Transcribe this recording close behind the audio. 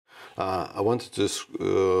I wanted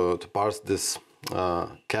to parse this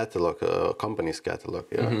catalog, company's catalog,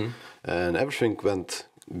 and everything went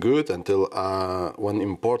good until one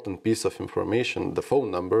important piece of information, the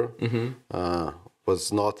phone number,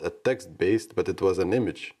 was not a text-based, but it was an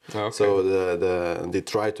image. Okay. So they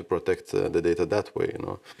try to protect the data that way, you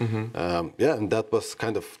know. Yeah, and that was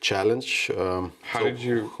kind of challenge. How did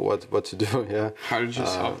you? What to do? Yeah. How did you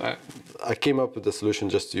solve that? I came up with the solution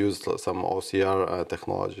just to use some OCR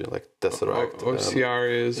technology, like Tesseract. OCR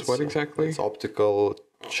is what exactly? It's optical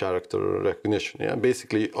character recognition. Yeah,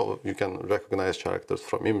 basically, you can recognize characters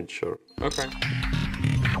from image. Okay.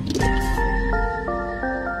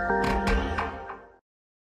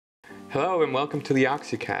 Hello and welcome to the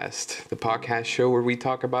OxyCast, the podcast show where we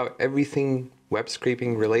talk about everything web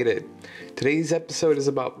scraping related. Today's episode is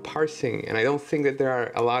about parsing, and I don't think that there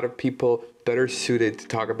are a lot of people better suited to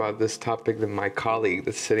talk about this topic than my colleague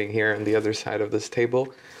that's sitting here on the other side of this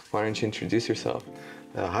table. Why don't you introduce yourself?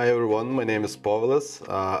 Hi everyone, my name is Povilas.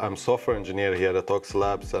 I'm software engineer here at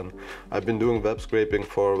Oxylabs, and I've been doing web scraping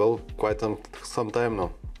for, well, quite some time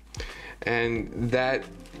now. And that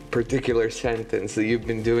particular sentence that you've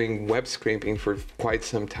been doing web scraping for quite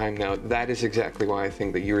some time now, that is exactly why I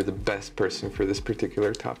think that you're the best person for this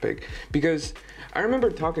particular topic. Because I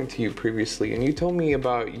remember talking to you previously and you told me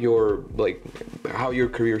about your, how your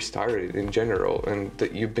career started in general, and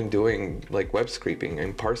that you've been doing web scraping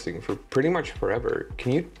and parsing for pretty much forever.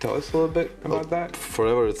 Can you tell us a little bit about that?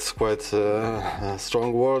 Forever, it's quite a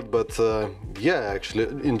strong word, but yeah, actually,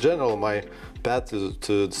 in general, my path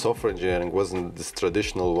to software engineering wasn't this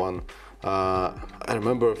traditional one. I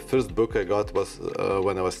remember the first book I got was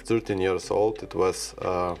when I was 13 years old. It was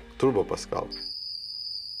Turbo Pascal.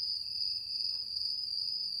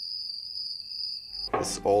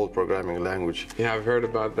 This old programming language. Yeah, I've heard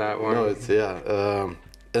about that one. No, it's, yeah.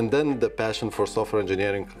 And then the passion for software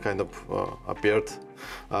engineering kind of appeared.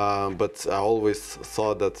 But I always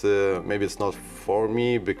thought that maybe it's not for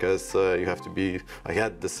me, because you have to be, I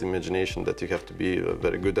had this imagination that you have to be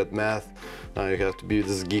very good at math, you have to be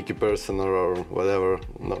this geeky person or whatever.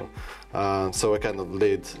 No. So I kind of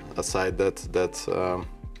laid aside that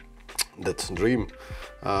dream.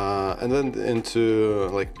 And then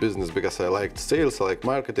into business, because I liked sales, I liked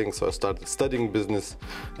marketing, so I started studying business,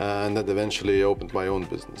 and then eventually opened my own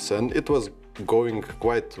business. And it was going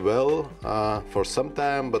quite well for some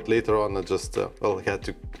time, but later on I just had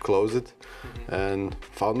to close it, and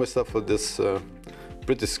found myself with this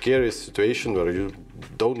pretty scary situation where you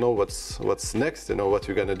don't know what's next, you know, what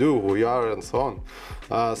you're gonna do, who you are, and so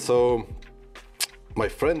on. So my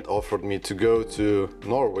friend offered me to go to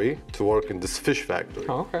Norway to work in this fish factory.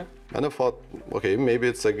 Oh, okay. And I thought, okay, maybe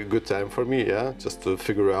it's a good time for me, yeah, just to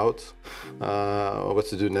figure out what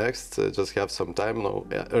to do next, just have some time,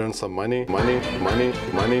 earn some money.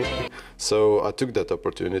 So I took that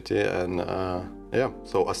opportunity, and yeah,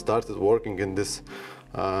 so I started working in this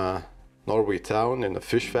Norway town in a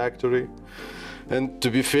fish factory. And to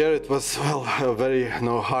be fair, it was, well, a very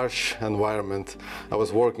harsh environment. I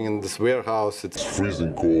was working in this warehouse. It's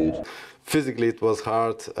freezing cold. Physically it was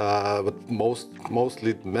hard, but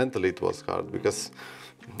mostly mentally it was hard, because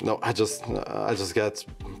I just got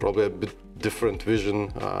probably a bit different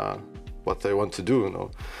vision what I want to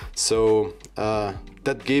do. So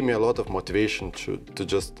that gave me a lot of motivation to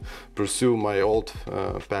just pursue my old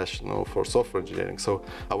passion for software engineering. So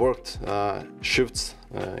I worked shifts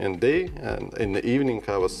in the day, and in the evening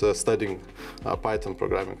I was studying Python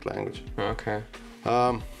programming language. Okay.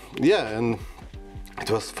 Yeah, and it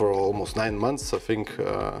was for almost 9 months, I think.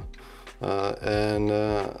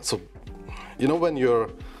 So, you know, when you're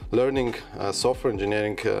learning software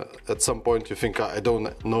engineering, at some point you think, I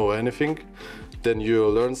don't know anything. Then you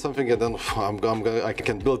learn something, and then I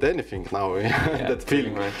can build anything now. Yeah, that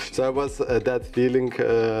feeling. So I was that feeling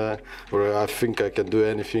where I think I can do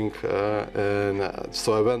anything, and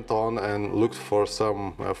so I went on and looked for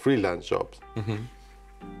some freelance jobs.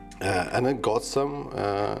 And I got some,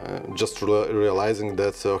 just realizing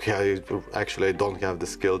that okay, I don't have the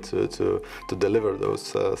skill to deliver those,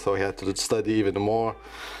 so I had to study even more.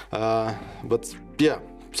 But yeah,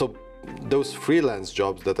 so those freelance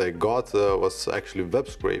jobs that I got was actually web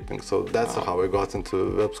scraping. So that's how I got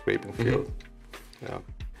into web scraping field. Yeah.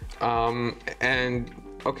 And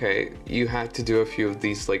okay, you had to do a few of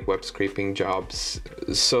these web scraping jobs.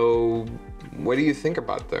 So what do you think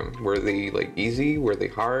about them? Were they easy? Were they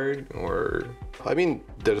hard? Or I mean,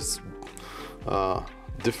 there's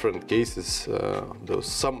different cases.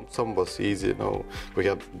 Some was easy. You know, we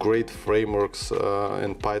have great frameworks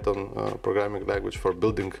in Python programming language for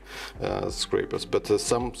building scrapers. But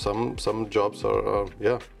some jobs are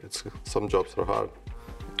some jobs are hard.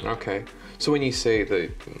 Okay. So when you say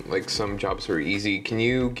that like some jobs are easy, can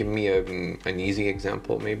you give me an easy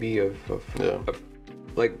example maybe of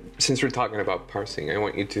like, since we're talking about parsing, I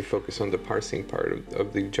want you to focus on the parsing part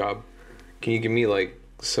of the job. Can you give me like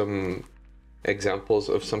some examples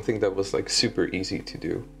of something that was like super easy to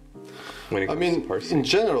do when it comes to parsing? In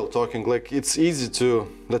general, talking like it's easy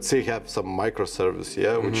to, let's say, have some microservice,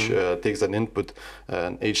 which takes an input,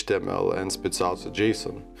 an HTML, and spits out a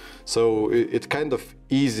JSON. So it's kind of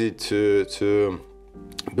easy to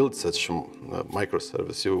build such a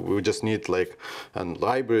microservice. We just need like a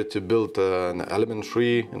library to build an element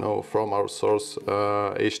tree, from our source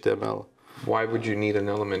HTML. Why would you need an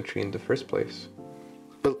element tree in the first place?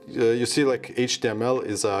 Well, you see, like HTML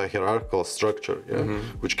is a hierarchical structure,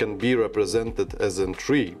 which can be represented as a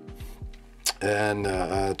tree, and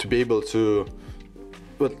to be able to,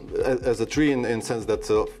 but as a tree in the sense that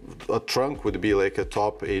a trunk would be like a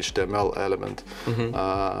top HTML element.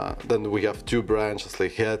 Then we have two branches,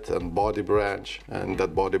 like head and body branch, and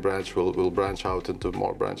that body branch will branch out into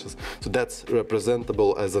more branches. So that's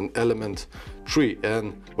representable as an element tree.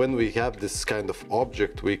 And when we have this kind of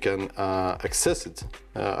object, we can access it,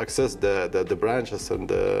 access the branches and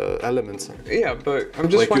the elements. Yeah, but I'm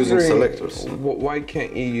just like wondering, using selectors. Why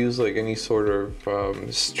can't you use like any sort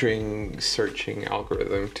of string searching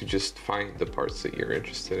algorithm to just find the parts that you're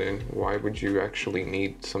interested in? Why would you actually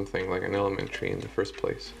need something like an element tree in the first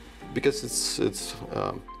place? Because it's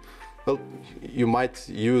well, you might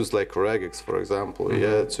use like regex, for example,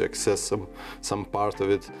 to access some part of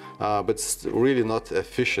it, but it's really not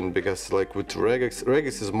efficient, because like with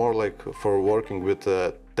regex is more like for working with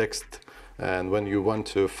text, and when you want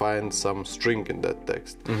to find some string in that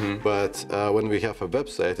text. But when we have a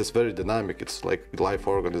website, it's very dynamic. It's like live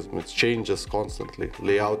organism. It changes constantly.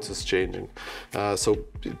 Layout is changing. So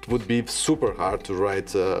it would be super hard to write,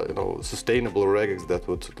 sustainable regex that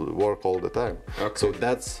would work all the time. Okay. So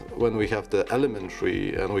that's when we have the element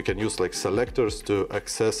tree, and we can use like selectors to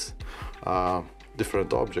access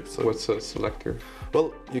different objects. What's a selector?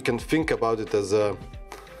 Well, you can think about it as a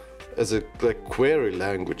like query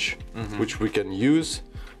language, which we can use,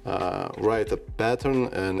 write a pattern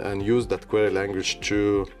and use that query language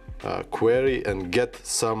to query and get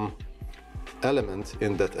some element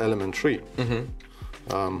in that element tree.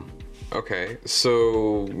 Okay,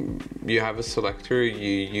 so you have a selector,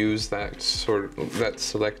 you use that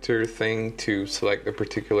selector thing to select a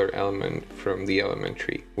particular element from the element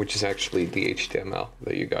tree, which is actually the HTML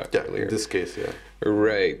that you got earlier. In this case,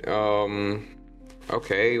 Right.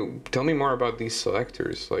 Okay, tell me more about these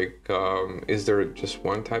selectors. Like, is there just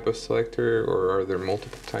one type of selector, or are there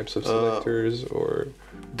multiple types of selectors, or?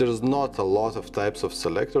 There's not a lot of types of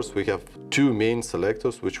selectors. We have two main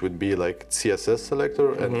selectors, which would be like CSS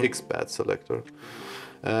selector and XPath selector.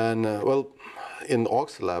 And well, in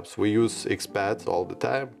Oxylabs, we use XPath all the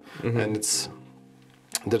time, and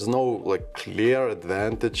there's no like clear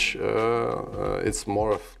advantage. It's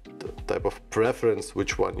more of the type of preference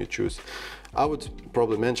which one you choose. I would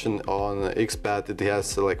probably mention on XPath it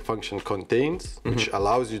has like function contains, which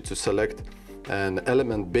allows you to select an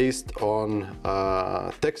element based on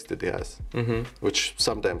text it has, which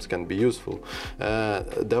sometimes can be useful.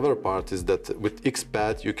 The other part is that with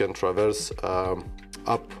XPath you can traverse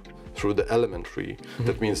up through the element tree.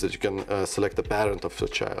 That means that you can select a parent of the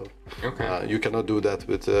child. Okay. You cannot do that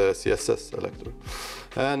with CSS selector.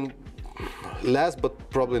 And last but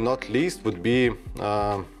probably not least would be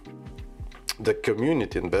the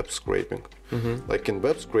community in web scraping. Like in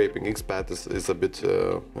web scraping, XPath is a bit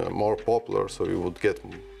more popular, so you would get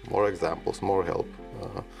more examples, more help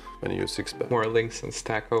when you use XPath. More links and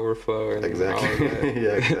Stack Overflow and Exactly. all of that.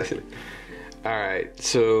 Yeah, exactly. All right,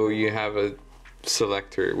 so you have a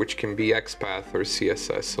selector, which can be XPath or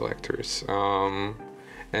CSS selectors.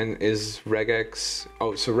 And is regex,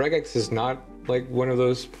 so regex is not like one of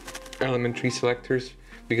those element tree selectors,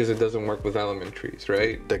 because it doesn't work with element trees,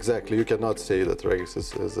 right? Exactly. You cannot say that regex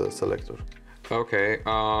is a selector. Okay.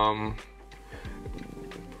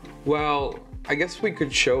 Well, I guess we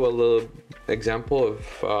could show a little example of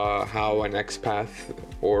how an XPath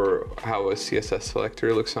or how a CSS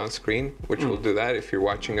selector looks on screen, which we'll do that. If you're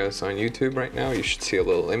watching us on YouTube right now, you should see a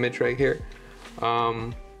little image right here.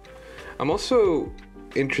 I'm also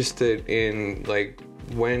interested in like,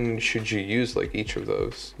 when should you use like each of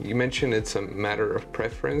those? You mentioned it's a matter of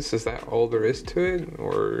preference. Is that all there is to it,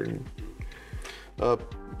 or?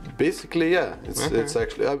 Basically, yeah. It's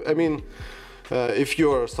actually. I mean, if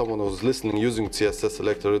you are someone who's listening using CSS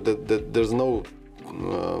selector, there's no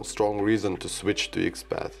strong reason to switch to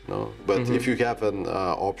XPath. But if you have an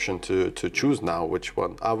option to choose now which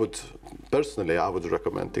one, I would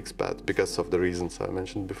recommend XPath because of the reasons I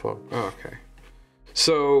mentioned before. Oh, okay.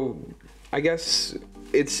 So I guess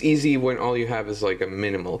it's easy when all you have is like a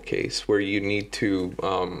minimal case where you need to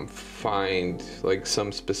find like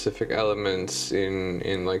some specific elements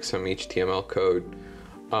in like some HTML code.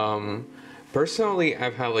 Personally,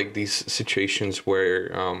 I've had like these situations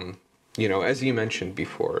where, you know, as you mentioned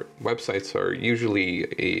before, websites are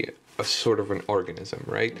usually a sort of an organism,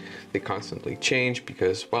 right? They constantly change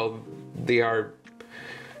because, well,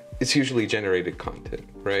 it's usually generated content,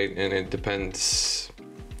 right? And it depends,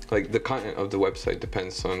 like the content of the website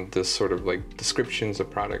depends on the sort of like descriptions a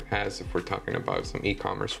product has, if we're talking about some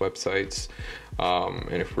e-commerce websites,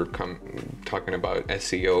 and if we're talking about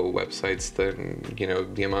SEO websites, then, you know,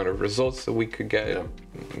 the amount of results that we could get,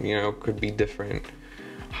 you know, could be different.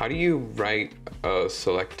 How do you write a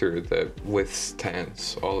selector that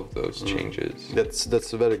withstands all of those changes?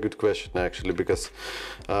 That's a very good question, actually, because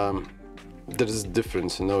there is a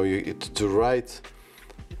difference, you know. To write,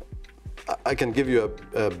 I can give you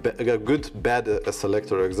a good bad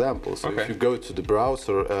selector example. So if you go to the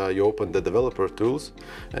browser, you open the developer tools,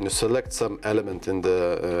 and you select some element in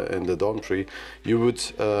the DOM tree, you would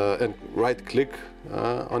and right click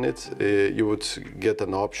on it, you would get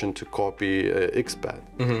an option to copy XPath.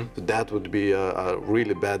 So that would be a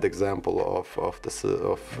really bad example of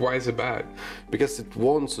Why is it bad? Because it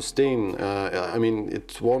won't sustain. I mean,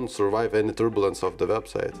 it won't survive any turbulence of the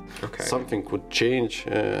website. Okay. Something could change,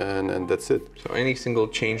 and that's it. So any single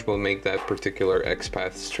change will make that particular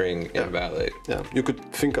XPath string invalid. Yeah, you could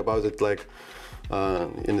think about it like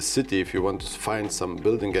in a city, if you want to find some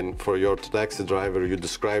building, and for your taxi driver you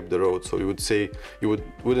describe the road, so you would say, you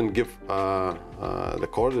wouldn't give the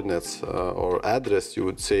coordinates or address. You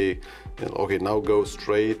would say, you know, okay, now go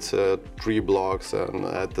straight 3 blocks, and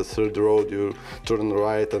at the 3rd road you turn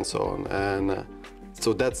right, and so on. And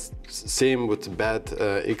so that's same with bad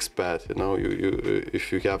XPath. You know,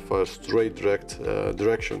 if you have straight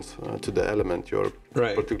directions to the element you're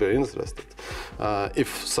particularly interested.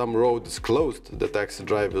 If some road is closed, the taxi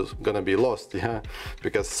driver is gonna be lost,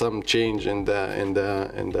 because some change in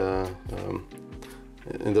the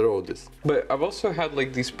road is. But I've also had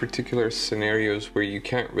like these particular scenarios where you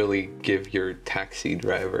can't really give your taxi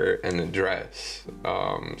driver an address.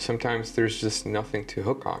 Sometimes there's just nothing to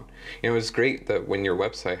hook on. You know, it's great that when your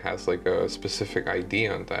website has like a specific ID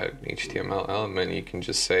on that HTML element, you can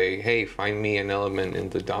just say, hey, find me an element in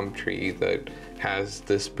the DOM tree that has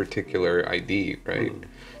this particular ID, right?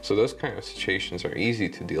 So those kind of situations are easy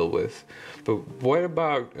to deal with. But what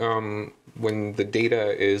about when the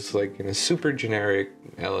data is like in a super generic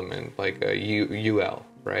element, like a UL,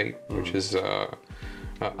 right? Which is a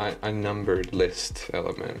numbered list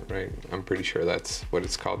element, right? I'm pretty sure that's what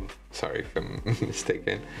it's called. Sorry if I'm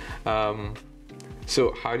mistaken.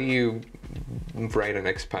 So how do you write an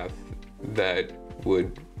XPath that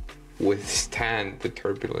would withstand the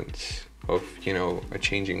turbulence of, you know, a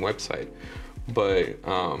changing website, but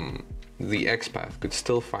the XPath could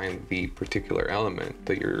still find the particular element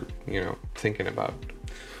that you're, you know, thinking about?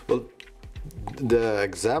 Well, the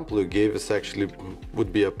example you gave is actually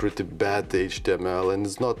would be a pretty bad HTML, and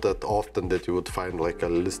it's not that often that you would find like a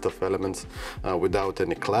list of elements without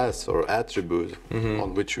any class or attribute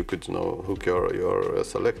on which you could, you know, hook your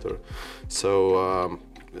selector. So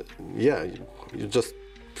yeah, you just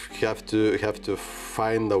have to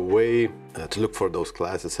find a way to look for those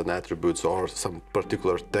classes and attributes, or some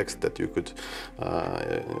particular text that you could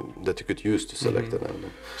use to select an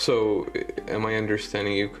element. So am I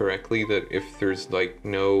understanding you correctly that if there's like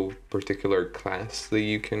no particular class that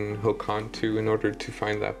you can hook onto in order to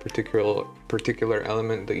find that particular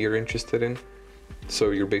element that you're interested in,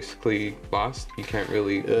 so you're basically lost? You can't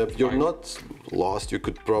really you're not lost. You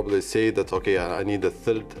could probably say that, okay, I need a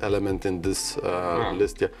 3rd element in this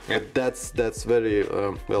list. But that's very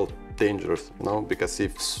well, dangerous, you know, because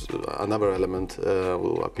if another element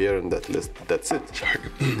will appear in that list, that's it. Sorry.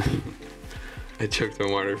 I choked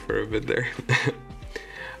on water for a bit there.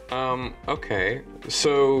 Okay,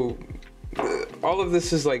 so all of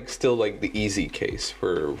this is like still like the easy case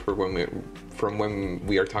for when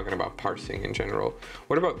we are talking about parsing in general.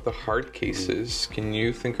 What about the hard cases? Can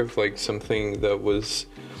you think of like something that was,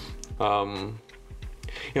 you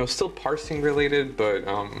know, still parsing related, but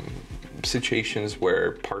situations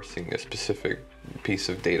where parsing a specific piece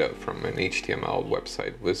of data from an HTML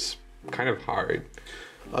website was kind of hard?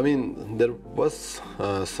 I mean, there was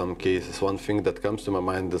some cases. One thing that comes to my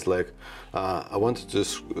mind is like, I wanted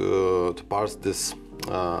to parse this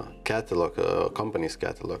catalog, company's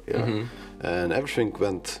catalog, and everything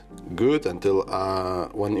went good until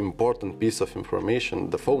one important piece of information,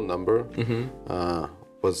 the phone number,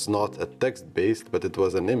 was not a text-based, but it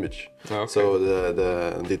was an image. Okay. So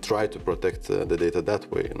they try to protect the data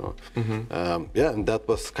that way, you know. Yeah, and that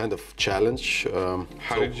was kind of challenge.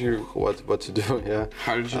 How did you? What to do? Yeah.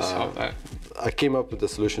 How did you solve that? I came up with a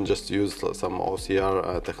solution just to use some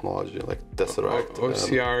OCR technology, like Tesseract.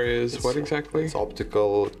 OCR is what exactly? It's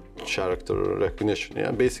optical character recognition.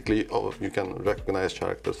 Yeah, basically, you can recognize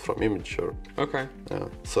characters from image. Okay. Yeah.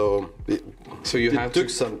 So it took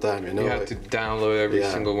some time, you know. You had to download every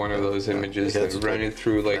single one of those images and run it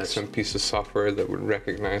through like some piece of software that would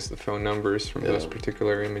recognize the phone numbers from those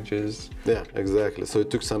particular images. Yeah, exactly. So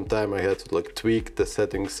it took some time. I had to like tweak the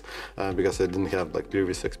settings because I didn't have like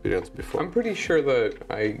previous experience before. I'm pretty sure that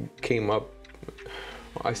I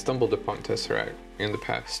stumbled upon Tesseract in the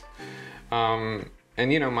past.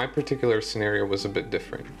 And you know, my particular scenario was a bit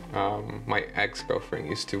different. My ex-girlfriend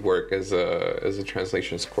used to work as a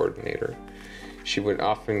translations coordinator. She would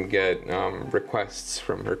often get requests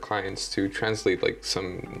from her clients to translate like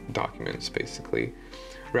some documents, basically.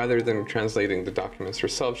 Rather than translating the documents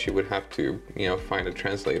herself, she would have to, you know, find a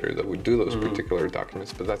translator that would do those particular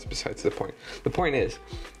documents. But that's besides the point. The point is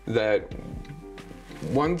that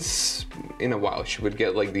once in a while she would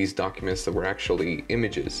get like these documents that were actually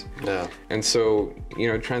images. Yeah. And so, you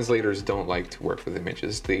know, translators don't like to work with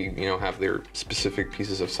images. They, you know, have their specific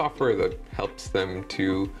pieces of software that helps them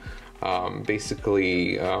to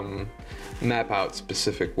basically map out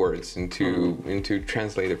specific words into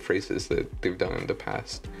translated phrases that they've done in the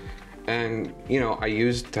past. And, you know, I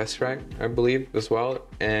used Tesseract, I believe, as well,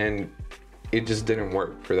 and it just didn't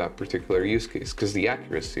work for that particular use case because the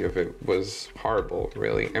accuracy of it was horrible,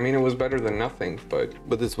 really. I mean, it was better than nothing, but...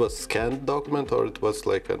 But this was scanned document, or it was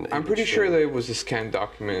like an I'm pretty sure that it was a scanned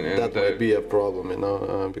document. And that might be a problem, you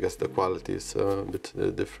know, because the quality is a bit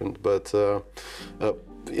different. But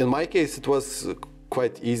in my case, it was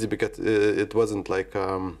quite easy because it wasn't like...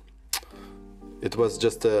 it was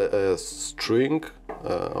just a string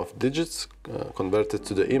of digits converted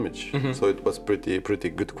to the image, so it was pretty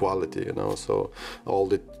good quality, you know. So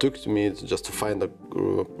all it took to me is just to find the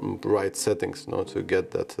right settings, you know, to get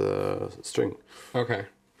that string. Okay,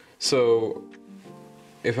 so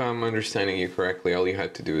if I'm understanding you correctly, all you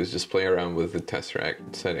had to do is just play around with the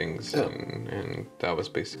Tesseract settings, and that was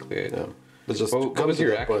basically it. Yeah. What was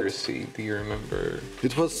your accuracy? Do you remember?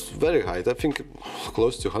 It was very high. I think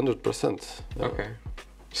close to 100%. Yeah. Okay.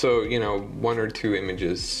 So, you know, one or two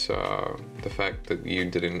images, the fact that you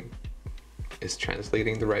didn't is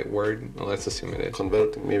translating the right word. Well, let's assume it is.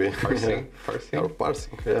 Converting, maybe. Parsing. Parsing. Or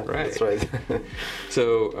parsing, yeah, right. That's right.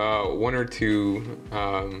 So, one or two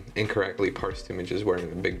incorrectly parsed images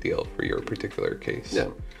weren't a big deal for your particular case. Yeah.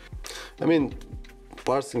 I mean,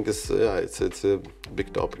 parsing is, it's a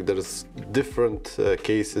big topic. There's different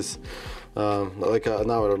cases. Like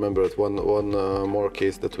now I remember it, one more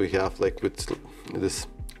case that we have, like with this,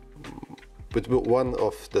 with one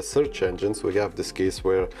of the search engines, we have this case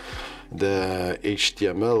where the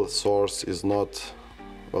HTML source is not,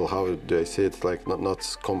 well, how do I say it, like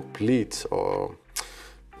not complete, or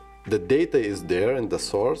the data is there in the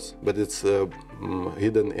source, but it's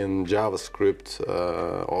hidden in JavaScript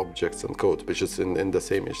objects and code, which is in the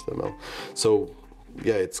same HTML. So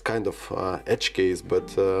yeah, it's kind of edge case,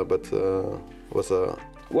 but was a...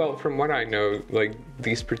 Well, from what I know, like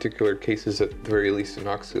these particular cases, at the very least in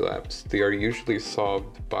Oxylabs, they are usually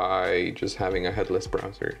solved by just having a headless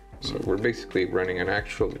browser. So we're basically running an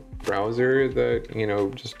actual browser that, you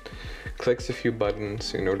know, just clicks a few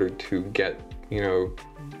buttons in order to get, you know,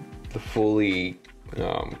 the fully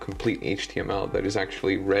complete HTML that is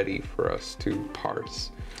actually ready for us to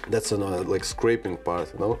parse. That's another, like, scraping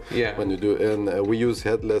part, you know? Yeah. When you do, and we use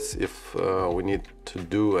headless if we need to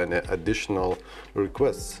do an additional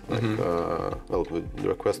requests, like, well,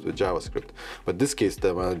 request with JavaScript. But this case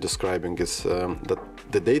that I'm describing is that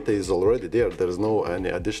the data is already there. There is no any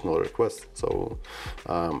additional request. So,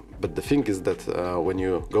 but the thing is that when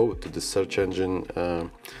you go to the search engine,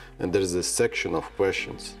 and there is a section of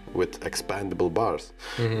questions with expandable bars,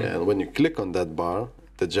 and when you click on that bar,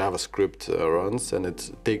 the JavaScript runs, and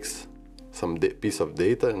it takes some piece of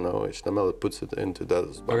data, you know, HTML, puts it into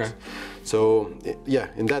those bars. Okay. So yeah,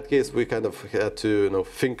 in that case, we kind of had to, you know,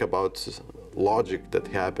 think about logic that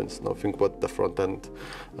happens, you know, think what the front-end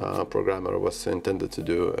programmer was intended to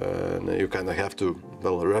do, and you kind of have to,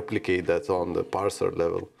 well, replicate that on the parser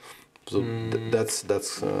level. So that's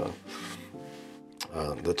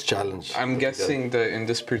the challenge. I'm guessing that in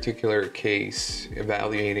this particular case,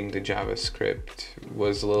 evaluating the JavaScript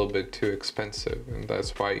was a little bit too expensive, and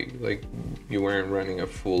that's why like you weren't running a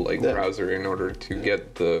full browser in order to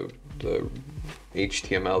get the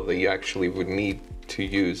HTML that you actually would need to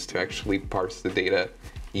use to actually parse the data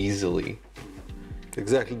easily.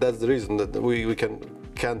 Exactly, that's the reason that we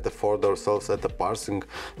can't afford ourselves at the parsing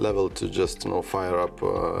level to just fire up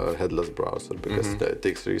a headless browser, because it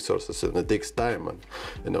takes resources and it takes time,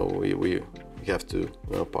 and we have to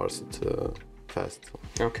parse it fast.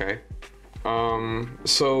 Okay.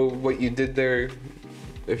 So what you did there,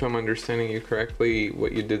 if I'm understanding you correctly,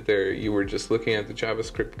 what you did there, you were just looking at the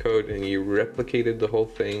JavaScript code and you replicated the whole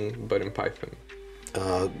thing, but in Python.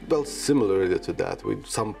 Well, similarly to that, with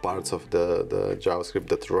some parts of the JavaScript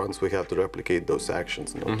that runs, we have to replicate those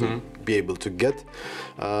actions to be able to get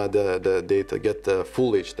the data, get the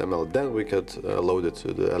full HTML. Then we could load it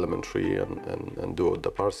to the element tree and do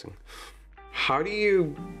the parsing. How do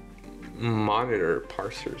you monitor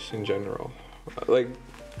parsers in general? Like,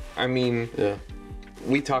 I mean,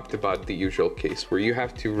 we talked about the usual case where you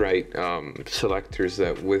have to write selectors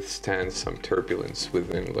that withstand some turbulence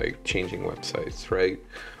within like changing websites, right?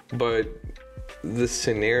 But the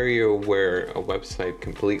scenario where a website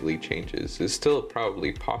completely changes is still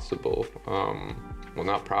probably possible. Well,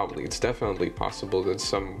 not probably, it's definitely possible that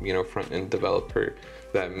some front-end developer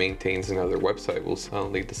that maintains another website will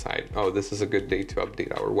suddenly decide, oh, this is a good day to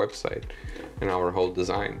update our website and our whole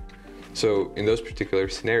design. So in those particular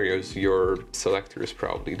scenarios, your selectors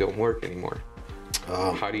probably don't work anymore.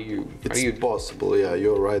 How do you? It's possible. Yeah,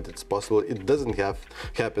 you're right. It's possible. It doesn't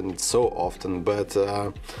happen so often, but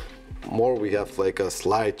more we have like a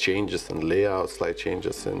slight changes in layout, slight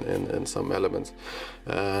changes in some elements,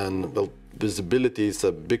 and well, visibility is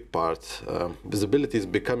a big part. Visibility is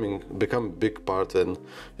become a big part, and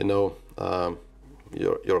your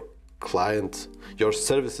client, your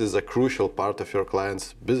service is a crucial part of your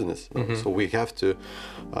client's business. So we have to,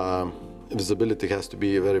 visibility has to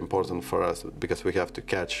be very important for us, because we have to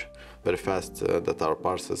catch very fast that our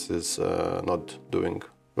parsers is not doing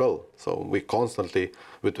well. So we constantly,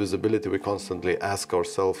 with visibility, we constantly ask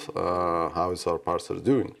ourselves how is our parser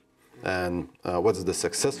doing, and what's the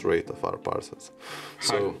success rate of our parsers.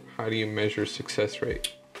 How do you measure success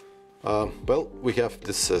rate? Well, we have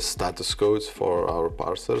this status codes for our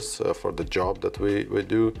parsers for the job that we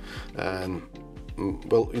do, and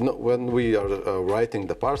well, when we are writing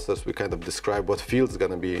the parsers, we kind of describe what field's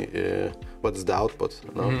gonna be, what's the output.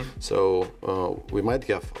 So we might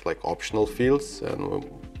have like optional fields,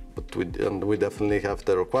 but we definitely have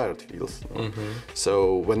the required fields.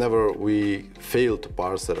 So whenever we fail to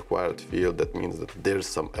parse the required field, that means that there's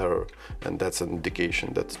some error, and that's an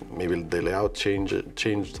indication that maybe the layout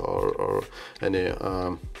changed or any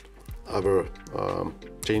other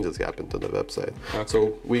changes happened to the website. Okay.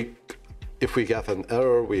 So if we have an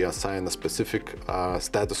error, we assign a specific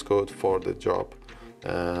status code for the job.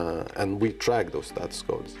 And we track those status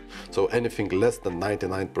codes. So anything less than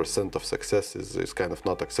 99% of success is kind of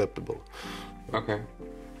not acceptable. Okay.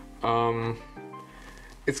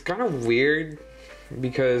 It's kind of weird,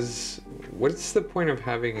 because what's the point of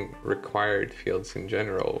having required fields in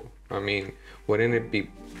general? I mean, wouldn't it be...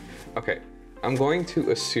 Okay, I'm going to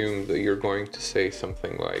assume that you're going to say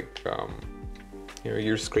something like,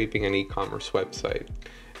 you're scraping an e-commerce website,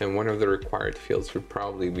 and one of the required fields would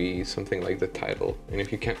probably be something like the title. And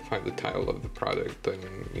if you can't find the title of the product, then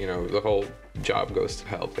the whole job goes to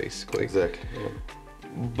hell, basically. Exactly. Yeah.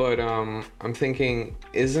 But I'm thinking,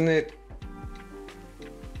 isn't it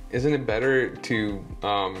better to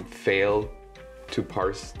fail to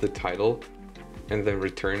parse the title and then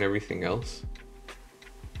return everything else?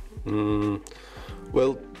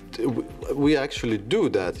 Well, we actually do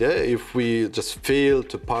that, yeah. If we just fail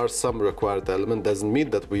to parse some required element, doesn't mean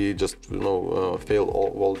that we just fail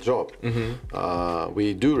all job.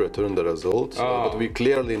 We do return the result, but we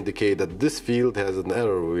clearly indicate that this field has an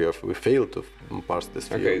error. We failed to parse this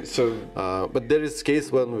field. Okay, so but there is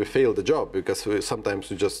case when we fail the job, because sometimes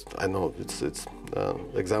we just, I know it's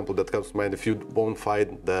example that comes to mind, if you won't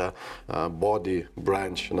find the body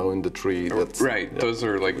branch in the tree, that's right. Those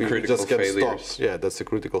are like critical failures. Stopped. Yeah, that's a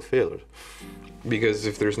critical failure. Because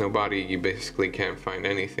if there's no body, you basically can't find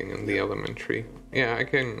anything in the element tree. Yeah, I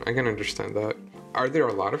can understand that. Are there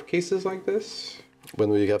a lot of cases like this? When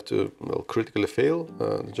we have to critically fail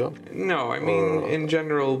the job? No, I mean in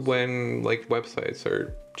general, when like websites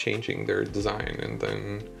are changing their design and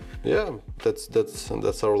then. Yeah,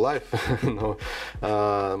 that's our life.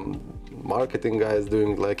 Marketing guys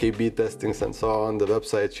doing like A/B testings and so on. The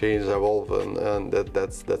website change, evolve, and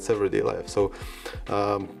that's everyday life. So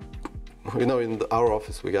in our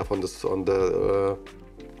office we have on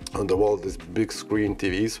the wall these big screen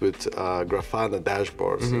TVs with Grafana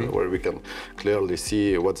dashboards where we can clearly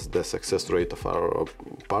see what's the success rate of our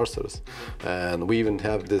parsers. And we even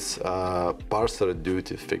have this parser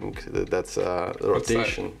duty thing, that's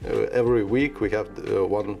rotation. Every week we have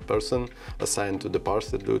one person assigned to the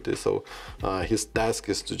parser duty, so his task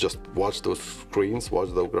is to just watch those screens, watch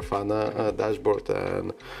the Grafana dashboard,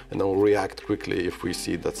 and react quickly if we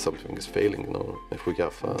see that something is failing. If we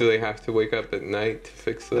have. Do they have to wake up at night to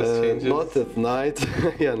fix those changes? Not at night.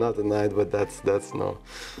 Yeah, not at night, but that's no.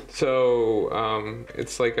 So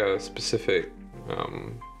it's like a specific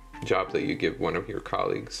job that you give one of your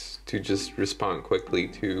colleagues to just respond quickly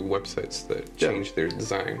to websites that change their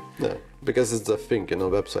design. Yeah, because it's a thing,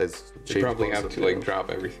 websites change. You probably have to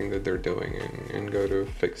drop everything that they're doing and go to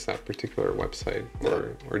fix that particular website,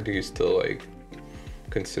 or do you still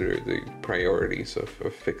consider the priorities of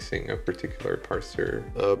fixing a particular parser?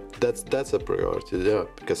 That's a priority, yeah,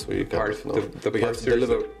 because we we have to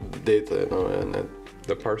deliver data, and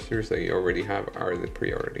the parsers that you already have are the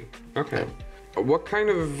priority. Okay. Yeah. What kind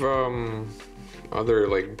of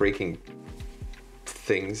other breaking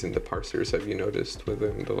things in the parsers have you noticed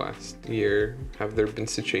within the last year? Have there been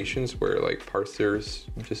situations where parsers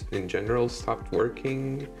just in general stopped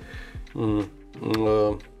working?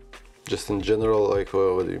 Just in general,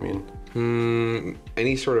 what do you mean?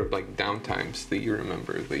 Any sort of downtimes that you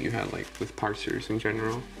remember that you had with parsers in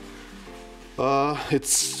general?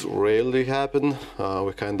 It's rarely happened.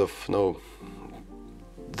 We kind of know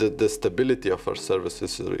the stability of our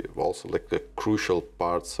services is also a crucial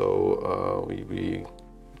part. So we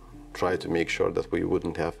try to make sure that we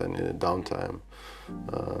wouldn't have any downtime.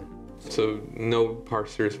 So no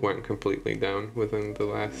parsers went completely down within the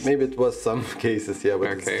last... Maybe it was some cases, yeah, but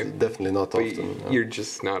it's definitely not often. You're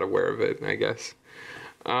just not aware of it, I guess.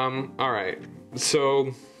 All right,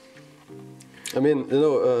 so... I mean,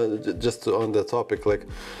 just on the topic,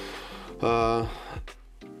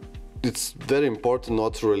 it's very important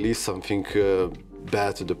not to release something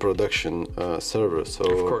bad to the production server. So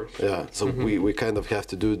of course. Yeah, so we kind of have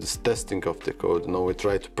to do this testing of the code. We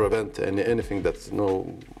try to prevent anything that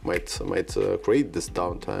might create this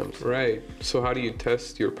downtime. Right. So how do you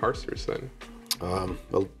test your parsers then?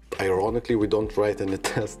 Well, ironically, we don't write any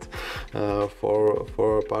test for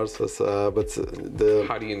parsers, but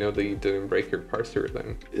How do you know that you didn't break your parser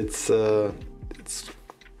then? It's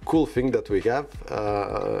cool thing that we have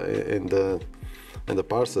in the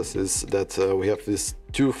parsers is that we have these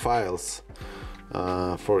two files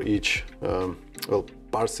for each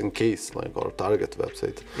parsing case, or target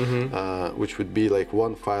website, which would be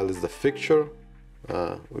one file is the fixture,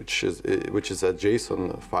 which is a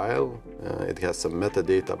JSON file. It has some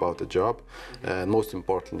metadata about the job, and most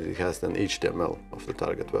importantly, it has an HTML of the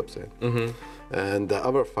target website. And the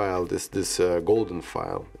other file is this golden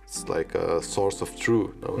file. It's like a source of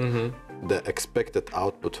truth, the expected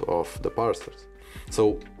output of the parsers.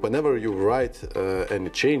 So whenever you write any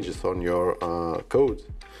changes on your code,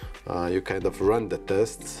 you kind of run the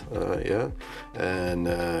tests, and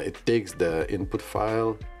it takes the input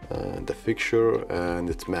file, the fixture, and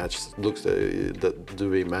it looks do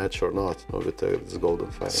we match or not with this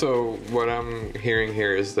golden file. So what I'm hearing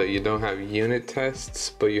here is that you don't have unit tests,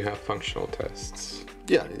 but you have functional tests.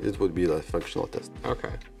 Yeah, it would be like functional test.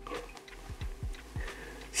 Okay.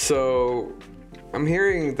 So I'm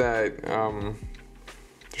hearing that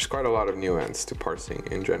there's quite a lot of nuance to parsing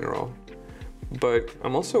in general, but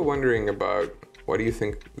I'm also wondering about what do you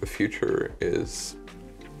think the future is?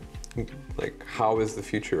 How is the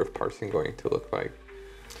future of parsing going to look like?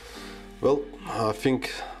 Well, I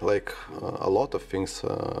think a lot of things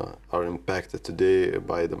are impacted today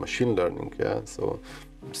by the machine learning. Yeah, so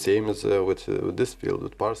same as with this field,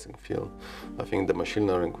 with parsing field. I think the machine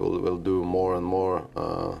learning will do more and more,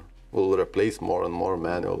 will replace more and more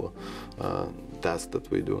manual tasks that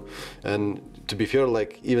we do. And to be fair,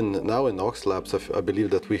 even now in Oxylabs, I believe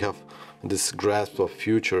that we have this grasp of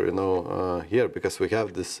future, here, because we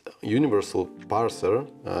have this universal parser.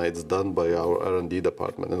 It's done by our R&D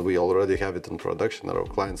department, and we already have it in production. Our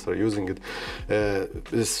clients are using it.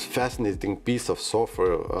 This fascinating piece of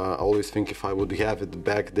software. I always think if I would have it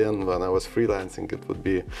back then when I was freelancing, it would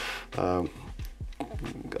be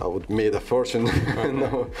I would made a fortune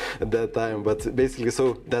at that time. But basically,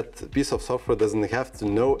 so that piece of software doesn't have to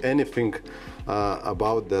know anything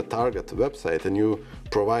about the target website, and you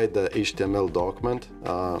provide the HTML document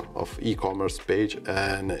of e-commerce page,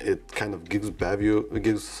 and it kind of gives back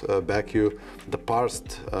you the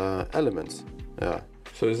parsed elements. Yeah.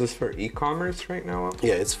 So is this for e-commerce right now?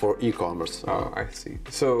 Yeah, it's for e-commerce. Oh, I see.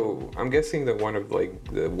 So I'm guessing that one of like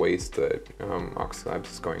the ways that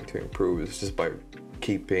Oxylabs is going to improve is just by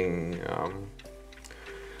keeping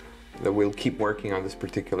that we'll keep working on this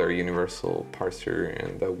particular universal parser,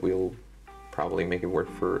 and that we'll probably make it work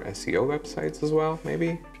for SEO websites as well,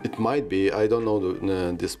 maybe? It might be. I don't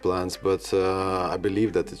know these plans, but I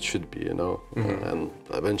believe that it should be, you know. And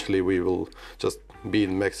eventually we will just be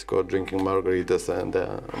in Mexico drinking margaritas, and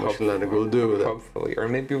machine learning will do that. Hopefully. Or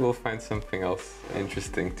maybe we'll find something else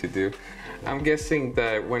interesting to do. I'm guessing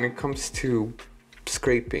that when it comes to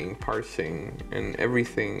scraping, parsing, and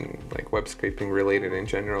everything like web scraping related in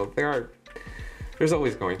general, there's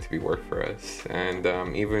always going to be work for us. And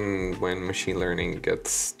even when machine learning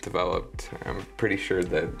gets developed, I'm pretty sure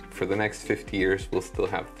that for the next 50 years, we'll still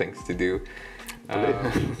have things to do.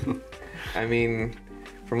 I mean,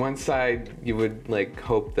 from one side, you would like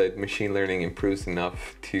hope that machine learning improves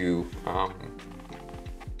enough to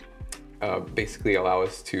basically allow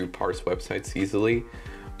us to parse websites easily.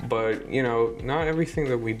 But, you know, not everything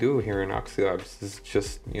that we do here in Oxylabs is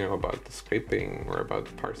just, you know, about the scraping or about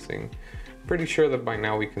the parsing. Pretty sure that by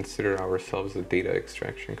now we consider ourselves a data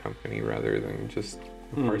extraction company rather than just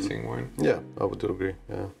a parsing one. Yeah, I would agree,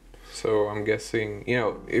 yeah. So I'm guessing, you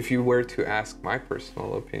know, if you were to ask my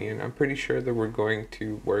personal opinion, I'm pretty sure that we're going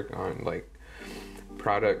to work on like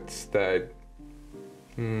products that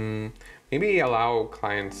maybe allow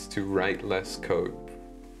clients to write less code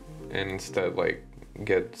and instead like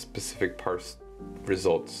get specific parse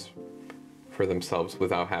results for themselves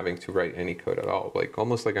without having to write any code at all, like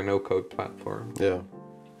almost like a no-code platform. Yeah.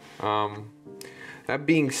 That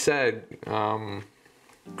being said,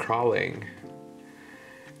 crawling,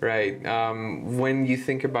 right? When you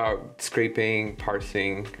think about scraping,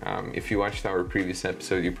 parsing, if you watched our previous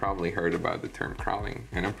episode, you probably heard about the term crawling,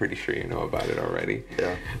 and I'm pretty sure you know about it already.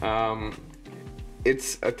 Yeah.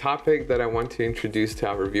 It's a topic that I want to introduce to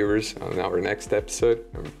our viewers on our next episode.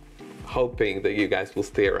 I'm hoping that you guys will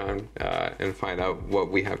stay around and find out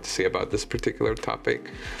what we have to say about this particular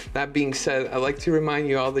topic. That being said, I'd like to remind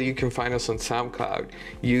you all that you can find us on SoundCloud,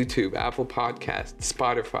 YouTube, Apple Podcasts,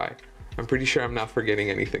 Spotify. I'm pretty sure I'm not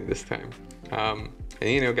forgetting anything this time. And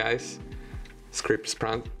you know, guys, scrape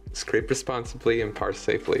responsibly and parse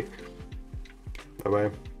safely.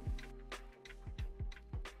 Bye-bye.